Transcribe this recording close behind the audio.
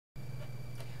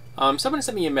Someone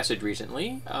sent me a message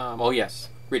recently. Oh yes,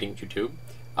 reading YouTube.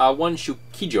 One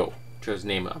Shukijo, which is his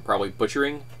name I'm probably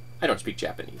butchering. I don't speak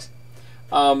Japanese.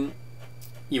 Even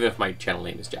if my channel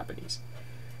name is Japanese.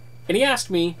 And he asked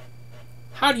me,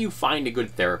 how do you find a good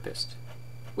therapist?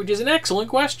 Which is an excellent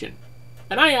question.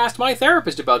 And I asked my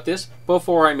therapist about this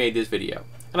before I made this video.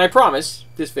 And I promise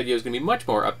this video is going to be much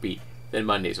more upbeat than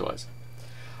Monday's was.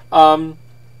 I've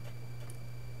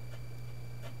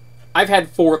had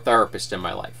 4 therapists in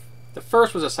my life. The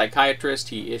first was a psychiatrist.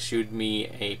 He issued me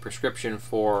a prescription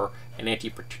for an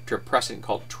antidepressant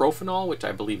called Trophanol, which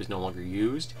I believe is no longer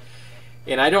used.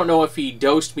 And I don't know if he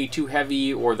dosed me too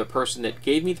heavy or the person that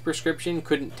gave me the prescription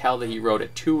couldn't tell that he wrote a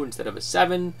 2 instead of a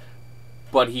 7.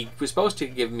 But he was supposed to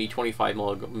give me 25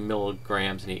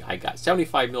 milligrams, and I got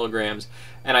 75 milligrams,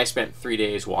 and I spent 3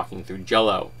 days walking through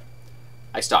Jell-O.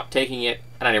 I stopped taking it,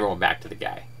 and I never went back to the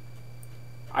guy.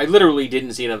 I literally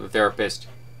didn't see another therapist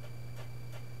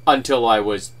until I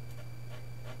was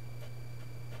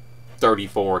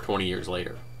 34, 20 years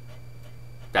later.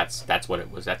 That's what it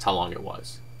was. That's how long it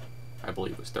was. I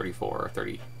believe it was 34 or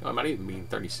 30. No, it might even be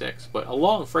 36, but a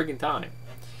long friggin' time.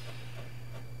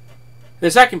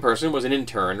 The second person was an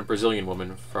intern, a Brazilian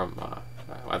woman from,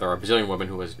 either a Brazilian woman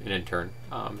who was an intern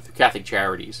through Catholic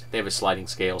Charities. They have a sliding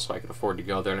scale, so I could afford to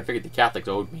go there, and I figured the Catholics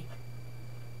owed me.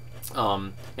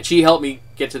 And she helped me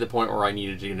get to the point where I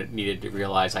needed to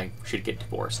realize I should get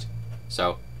divorced.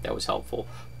 So that was helpful.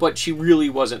 But she really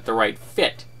wasn't the right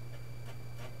fit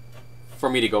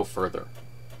for me to go further.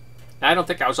 And I don't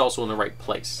think I was also in the right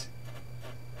place.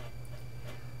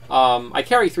 I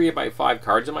carry 3x5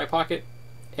 cards in my pocket.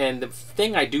 And the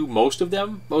thing I do most of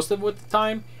the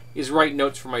time, is write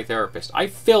notes for my therapist. I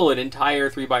fill an entire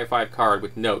 3x5 card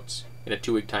with notes in a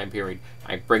 2-week time period.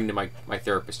 I bring to my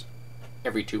therapist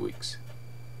every 2 weeks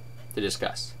to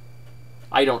discuss.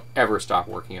 I don't ever stop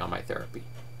working on my therapy.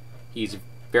 He's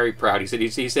very proud. He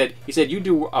said you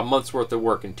do a month's worth of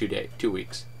work in 2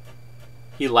 weeks.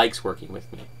 He likes working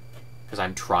with me because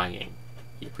I'm trying.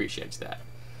 He appreciates that.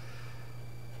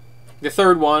 The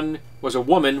third one was a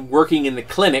woman working in the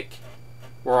clinic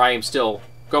where I am still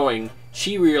going.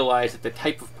 She realized that the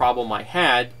type of problem I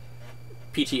had,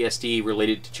 PTSD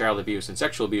related to child abuse and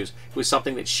sexual abuse, was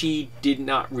something that she did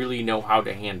not really know how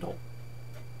to handle.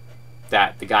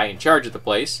 That the guy in charge of the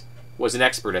place was an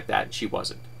expert at that and she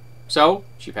wasn't. So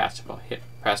she passed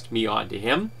me on to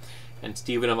him, and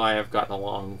Stephen and I have gotten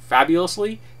along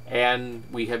fabulously, and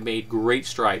we have made great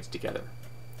strides together.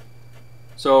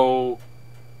 So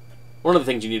one of the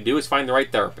things you need to do is find the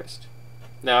right therapist.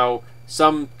 Now,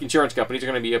 some insurance companies are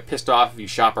going to be pissed off if you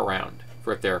shop around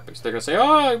for a therapist. They're going to say,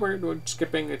 oh, we're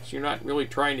skipping it. You're not really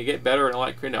trying to get better and all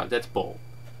that. No, that's bull.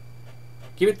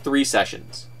 Give it 3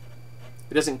 sessions.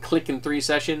 If it doesn't click in 3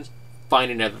 sessions,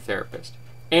 find another therapist.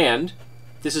 And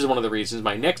this is one of the reasons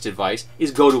my next advice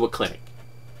is go to a clinic.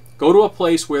 Go to a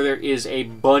place where there is a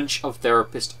bunch of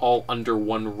therapists all under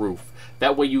one roof.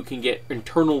 That way you can get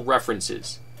internal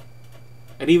references.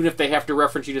 And even if they have to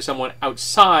reference you to someone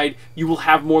outside, you will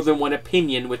have more than one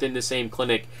opinion within the same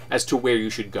clinic as to where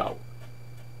you should go.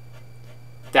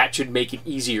 That should make it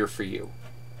easier for you.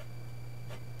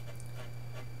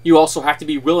 You also have to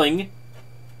be willing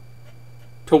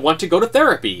to want to go to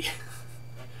therapy.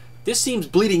 This seems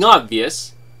bleeding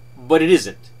obvious, but it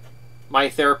isn't. My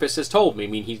therapist has told me, I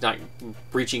mean, he's not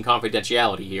breaching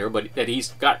confidentiality here, but that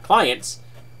he's got clients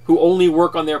who only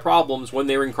work on their problems when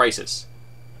they're in crisis.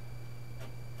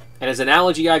 And as an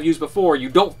analogy I've used before, you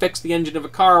don't fix the engine of a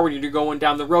car when you're going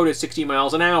down the road at 60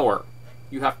 miles an hour.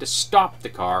 You have to stop the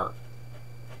car,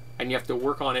 and you have to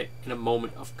work on it in a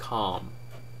moment of calm,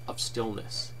 of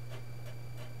stillness.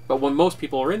 But when most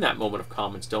people are in that moment of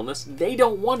calm and stillness, they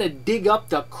don't want to dig up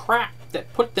the crap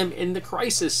that put them in the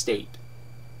crisis state.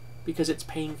 Because it's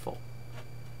painful.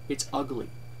 It's ugly.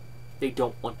 They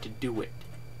don't want to do it.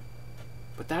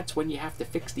 But that's when you have to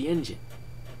fix the engine.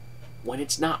 When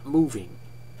it's not moving.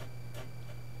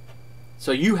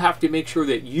 So you have to make sure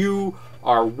that you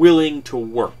are willing to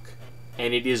work.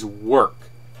 And it is work.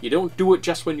 You don't do it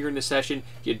just when you're in a session.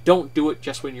 You don't do it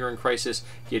just when you're in crisis.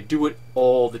 You do it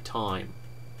all the time.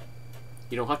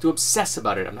 You don't have to obsess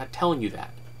about it. I'm not telling you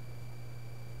that.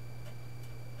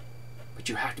 But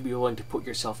you have to be willing to put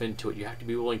yourself into it. You have to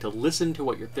be willing to listen to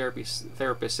what your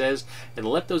therapist says and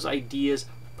let those ideas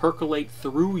percolate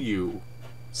through you,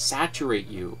 saturate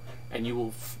you, and you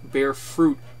will bear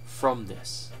fruit from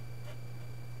this.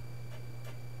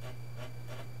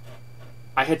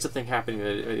 I had something happening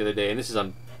the other day, and this is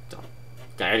on.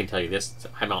 I can tell you this.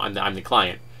 I'm the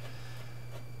client.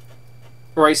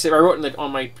 Where I wrote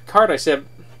on my card, I said,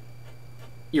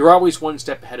 "You're always one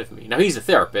step ahead of me." Now he's a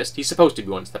therapist. He's supposed to be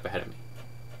one step ahead of me.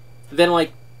 Then,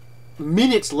 like,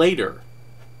 minutes later,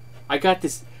 I got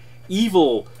this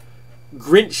evil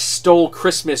Grinch stole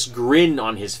Christmas grin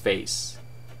on his face.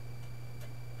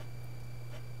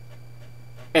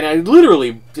 And I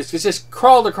literally just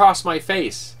crawled across my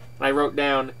face. And I wrote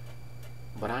down,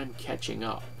 "But I'm catching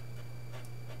up."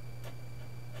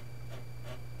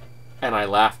 And I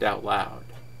laughed out loud.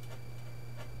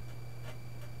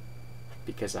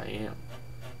 Because I am.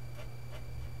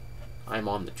 I'm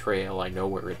on the trail. I know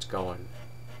where it's going.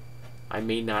 I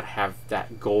may not have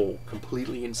that goal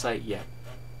completely in sight yet,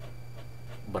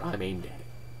 but I'm aimed at it.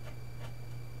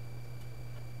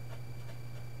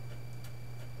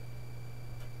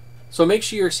 So make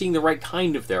sure you're seeing the right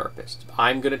kind of therapist.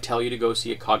 I'm going to tell you to go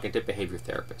see a cognitive behavior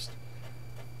therapist.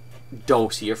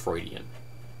 Don't see a Freudian.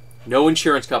 No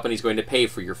insurance company is going to pay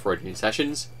for your Freudian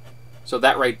sessions, so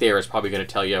that right there is probably going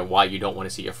to tell you why you don't want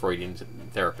to see a Freudian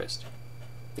therapist.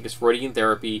 Because Freudian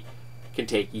therapy can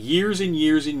take years and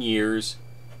years and years,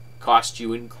 cost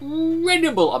you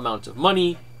incredible amounts of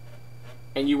money,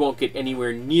 and you won't get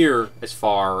anywhere near as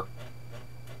far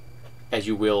as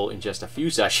you will in just a few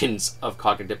sessions of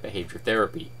cognitive behavior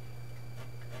therapy.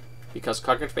 Because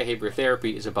cognitive behavior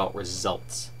therapy is about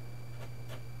results.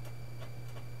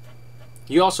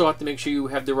 You also have to make sure you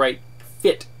have the right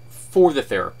fit for the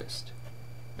therapist.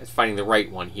 It's finding the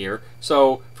right one here.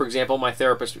 So, for example, my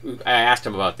therapist, I asked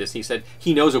him about this. He said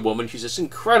he knows a woman. She's this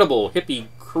incredible, hippie,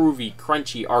 groovy,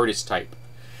 crunchy artist type.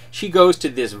 She goes to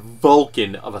this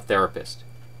Vulcan of a therapist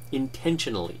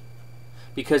intentionally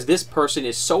because this person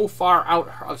is so far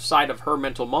outside of her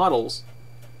mental models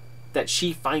that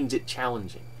she finds it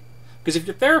challenging. Because if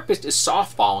your therapist is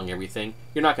softballing everything,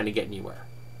 you're not going to get anywhere.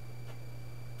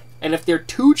 And if they're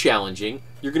too challenging,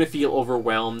 you're going to feel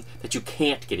overwhelmed that you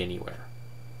can't get anywhere.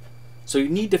 So you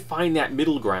need to find that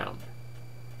middle ground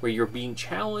where you're being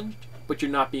challenged, but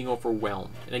you're not being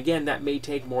overwhelmed. And again, that may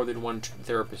take more than one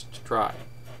therapist to try.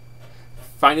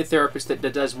 Find a therapist that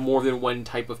does more than one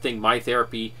type of thing. My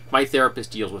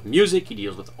therapist deals with music, he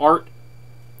deals with art,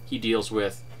 he deals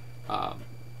with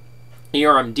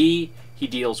ERMD, he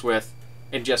deals with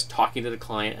and just talking to the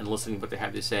client and listening to what they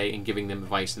have to say and giving them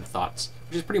advice and thoughts,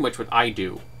 which is pretty much what I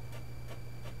do.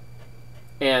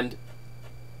 And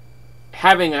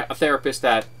having a therapist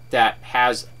that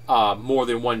has more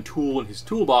than one tool in his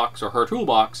toolbox or her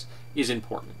toolbox is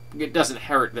important. It doesn't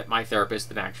hurt that my therapist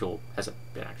has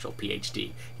an actual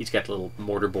PhD. He's got a little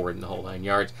mortarboard in the whole 9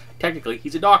 yards. Technically,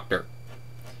 he's a doctor.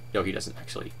 No, he doesn't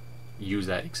actually use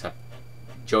that except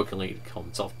jokingly to call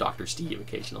himself Dr. Steve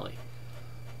occasionally.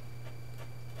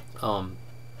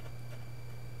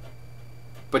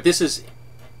 But this is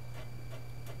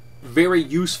very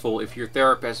useful if your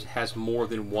therapist has more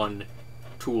than one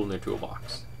tool in their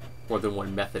toolbox, more than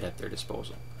one method at their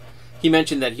disposal. He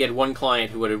mentioned that he had one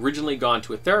client who had originally gone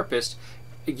to a therapist,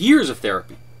 years of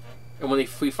therapy, and when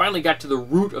we finally got to the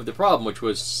root of the problem, which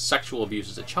was sexual abuse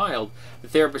as a child, the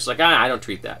therapist was like, I don't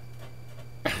treat that.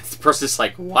 And the person's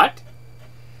like, what?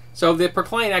 So the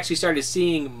client actually started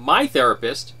seeing my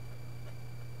therapist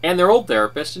and their old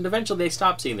therapist, and eventually they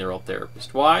stopped seeing their old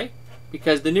therapist. Why?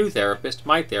 Because the new therapist,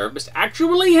 my therapist,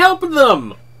 actually helped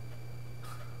them!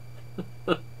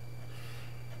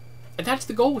 And that's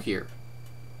the goal here.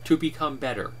 To become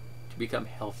better. To become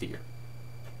healthier.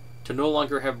 To no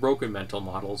longer have broken mental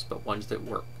models, but ones that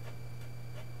work.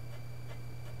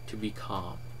 To be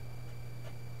calm.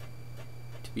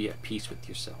 To be at peace with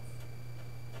yourself.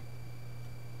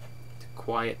 To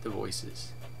quiet the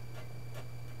voices.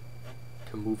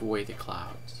 To move away the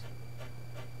clouds.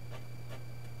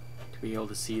 To be able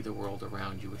to see the world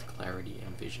around you with clarity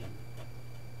and vision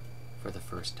for the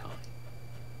first time.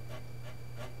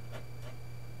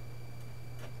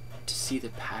 To see the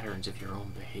patterns of your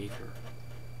own behavior.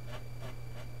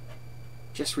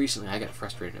 Just recently I got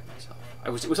frustrated at myself.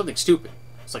 It was something stupid.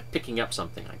 It's like picking up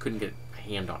something. I couldn't get a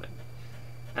hand on it.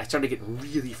 And I started getting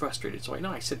really frustrated. So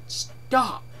I said,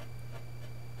 stop.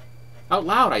 Out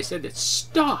loud I said that,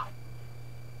 stop.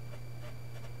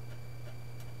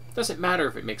 Doesn't matter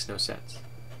if it makes no sense.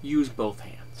 Use both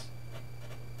hands.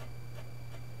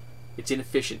 It's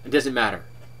inefficient. It doesn't matter.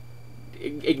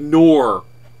 Ignore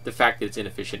the fact that it's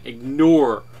inefficient.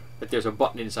 Ignore that there's a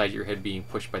button inside your head being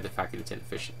pushed by the fact that it's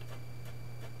inefficient.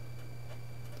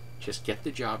 Just get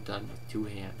the job done with two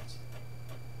hands.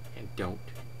 And don't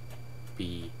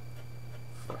be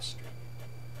frustrated.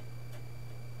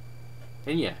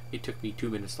 And yeah, it took me 2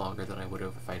 minutes longer than I would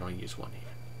have if I'd only used one hand.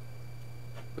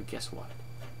 But guess what?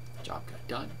 The job got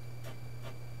done.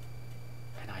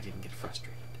 And I didn't get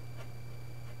frustrated.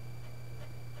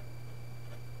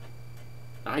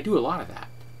 And I do a lot of that.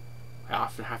 I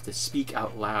often have to speak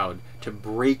out loud to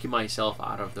break myself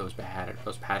out of those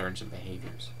patterns and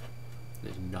behaviors.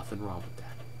 There's nothing wrong with that.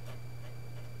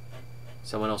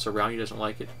 Someone else around you doesn't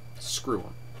like it, screw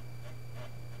them.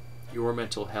 Your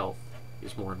mental health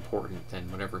is more important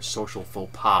than whatever social faux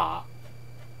pas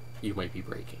you might be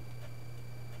breaking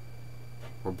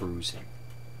or bruising.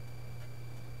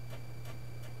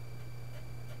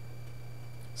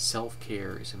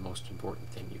 Self-care is the most important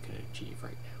thing you can achieve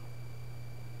right now.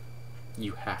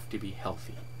 You have to be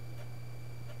healthy,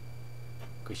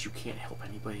 because you can't help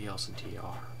anybody else until you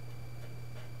are.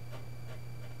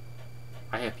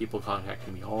 I have people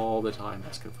contacting me all the time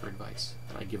asking for advice,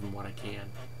 and I give them what I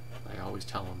can. I always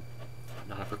tell them I'm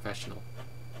not a professional,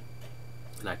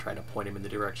 and I try to point them in the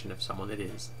direction of someone that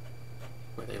is,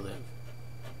 where they live.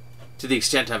 To the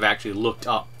extent I've actually looked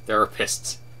up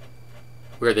therapists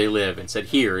where they live and said,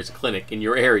 here is a clinic in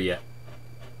your area.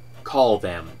 Call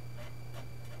them.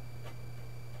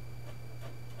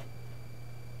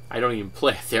 I don't even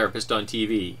play a therapist on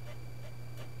TV.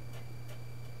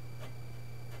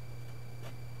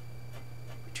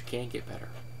 But you can get better.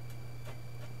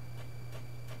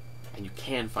 And you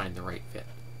can find the right fit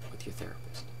with your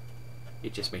therapist.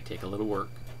 It just may take a little work.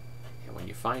 And when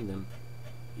you find them,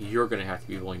 you're going to have to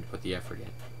be willing to put the effort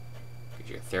in.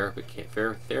 Because your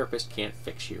therapist can't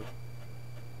fix you.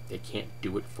 They can't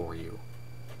do it for you.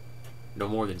 No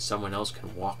more than someone else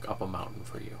can walk up a mountain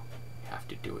for you. You have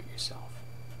to do it yourself.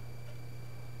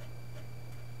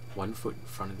 One foot in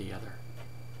front of the other.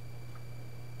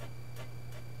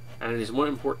 And it is one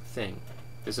important thing.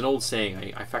 There's an old saying,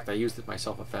 in fact I used it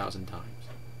myself 1,000 times.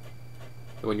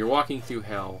 That when you're walking through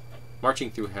hell,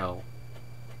 marching through hell,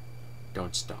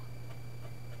 don't stop.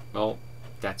 Well,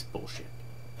 that's bullshit.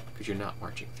 Because you're not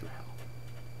marching through hell.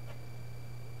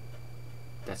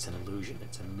 That's an illusion,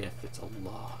 it's a myth, it's a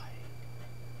lie.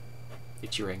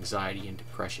 It's your anxiety and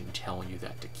depression telling you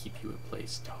that to keep you in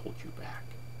place, to hold you back,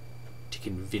 to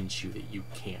convince you that you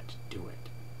can't do it.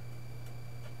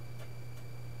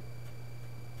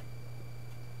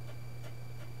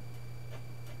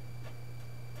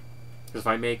 If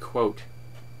I may quote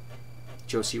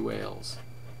Josie Wales,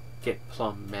 get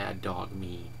plumb mad dog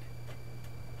mean.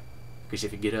 Because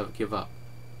if you give up,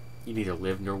 you neither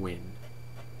live nor win.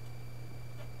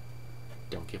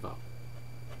 Don't give up.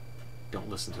 Don't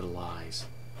listen to the lies.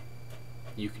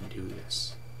 You can do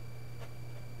this.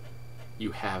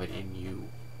 You have it in you.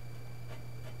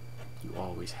 You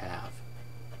always have.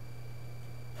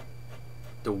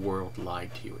 The world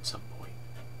lied to you at some point.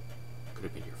 Could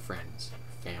have been your friends,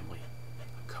 your family,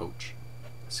 a coach,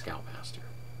 a scoutmaster.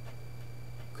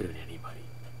 Could have been anybody.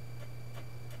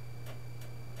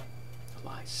 The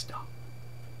lies stop.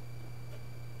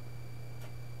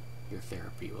 Your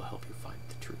therapy will help you find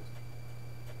the truth.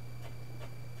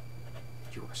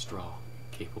 You are strong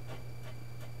and capable,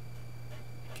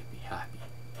 and can be happy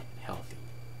and healthy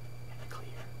and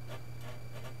clear.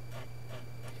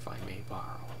 If I may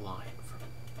borrow a line from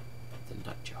the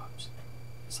nut jobs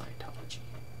in Scientology.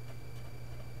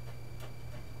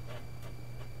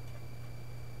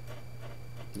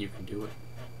 You can do it.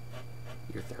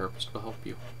 Your therapist will help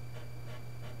you.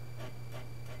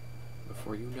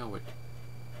 Before you know it,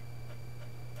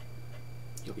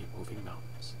 you'll be moving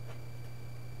mountains.